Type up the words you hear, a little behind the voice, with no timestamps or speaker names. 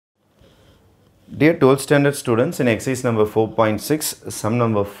Dear 12th standard students, in exercise number 4.6, sum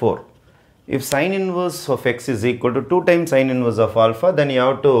number 4. If sin inverse of x is equal to 2 times sin inverse of alpha, then you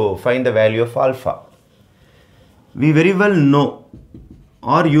have to find the value of alpha. We very well know,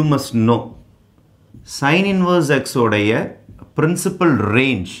 or you must know, sin inverse x உடைய principal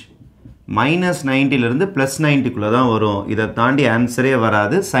range minus 90 லிருந்து plus 90 குள்ள தான் வரும். இதை தாண்டி ஆன்சரே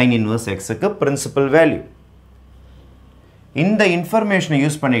வராது sin inverse x க்கு principal value. இந்த இன்ஃபர்மேஷனை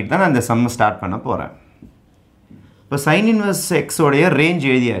யூஸ் பண்ணிட்டு தான் நான் இந்த சம்மை ஸ்டார்ட் பண்ண போகிறேன். இப்போ sin inverse x உடைய ரேஞ்ச்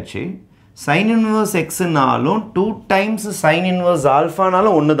எழுதியாச்சு. sin inverse xனாலும் 2 times sin inverse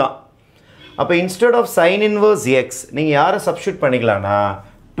alphaனாலும் ஒன்று தான். அப்போ instead of sin inverse x நீங்கள் யாரை சப்ஸ்டியூட் பண்ணிக்கலாம்னா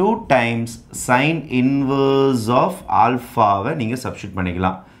 2 times sin inverse of alphaவை நீங்கள் சப்ஸ்டியூட்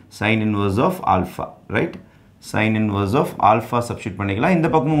பண்ணிக்கலாம். sin inverse of alpha, right? sin inverse of alpha substitute பண்ணிக்கலாம். இந்த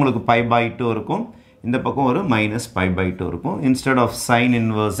பக்கம் உங்களுக்கு pi by 2 இருக்கும். இந்த பக்கம் ஒரு minus pi by 2 இருக்கும். Instead of sin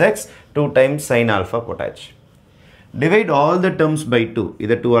inverse x, 2 times sin alpha போட்டாச்சு. Divide all the terms by 2.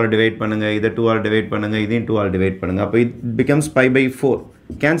 இதை 2 ஆல் டிவைட் பண்ணுங்க, இதை 2 ஆல் டிவைட் பண்ணுங்க, இதையும் 2 ஆல் டிவைட் பண்ணுங்க. அப்போ it becomes pi by 4.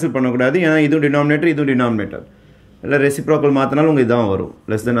 Cancel பண்ணக்கூடாது, ஏன்னா இதுவும் டினாமினேட்டர், இதுவும் டினாமினேட்டர். இல்லை ரெசிப்ரோக்கல் மாற்றினாலும் உங்களுக்கு இதான் வரும்.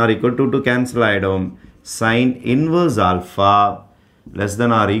 less than or equal to 2 cancel ஆகிடும். sin inverse alpha less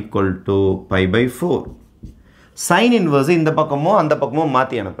than or equal to pi by 4. sin inverse இந்த பக்கமோ அந்த பக்கமோ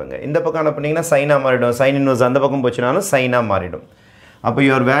மாற்றி அனுப்புங்க. இந்த பக்கம் அனுப்புனீங்கன்னா சைனாக மாறிடும். sin inverse அந்த பக்கம் போச்சுனாலும் சைனாக மாறிடும். அப்போ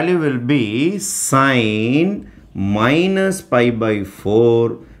your value will be sin minus pi by 4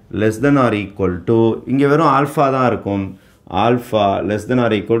 less than or equal to, இங்கே வெறும் ஆல்ஃபா தான் இருக்கும். Alpha less than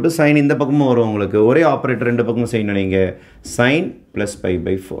or equal to sin இந்த பக்கமும் வரும். உங்களுக்கு ஒரே ஆப்ரேட்டர் ரெண்டு பக்கமும் செய்யணும் நீங்கள். sin plus pi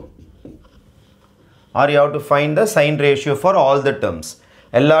by 4. Or you have to find the sin ratio for all the terms.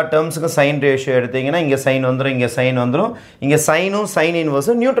 எல்லா டேர்ம்ஸுக்கும் சைன் ரேஷியோ எடுத்தீங்கன்னா இங்கே சைன் வந்துடும், இங்கே சைன் வந்துடும், இங்கே சைனும் சைன்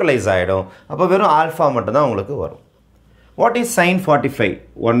இன்வர்ஸும் நியூட்ரலைஸ் ஆகிடும். அப்போ வெறும் ஆல்ஃபா மட்டும்தான் உங்களுக்கு வரும். What is sin 45?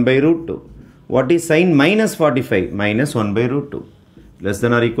 1 by root 2. What is sin minus 45? minus 1 by root 2. less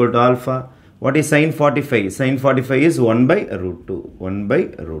than or equal to alpha. What is sin 45? Sin 45 is 1 by root 2. 1 by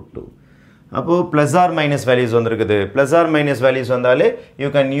root 2. அப்போது plus or minus values வந்திருக்குது. plus or minus values வந்தாலே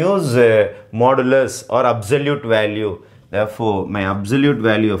you can use modulus or absolute value. Therefore, my absolute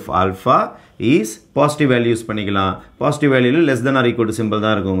value of alpha is positive value use பண்ணிக்கலாம். positive value less than or equal to symbol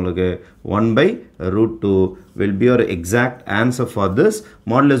தான் இருக்கும் உங்களுக்கு. 1 by root 2 will be your exact answer for this.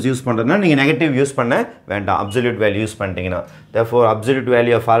 Modulus use பண்ணுறதுனா நீங்கள் negative use பண்ண வேண்டாம். absolute value use பண்ணிட்டீங்கன்னா. Therefore, absolute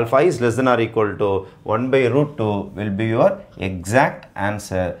value of alpha is less than or equal to 1 by root 2 will be your exact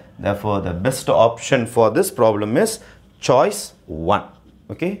answer. Therefore, the best option for this problem is choice 1.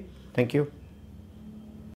 Okay, thank you.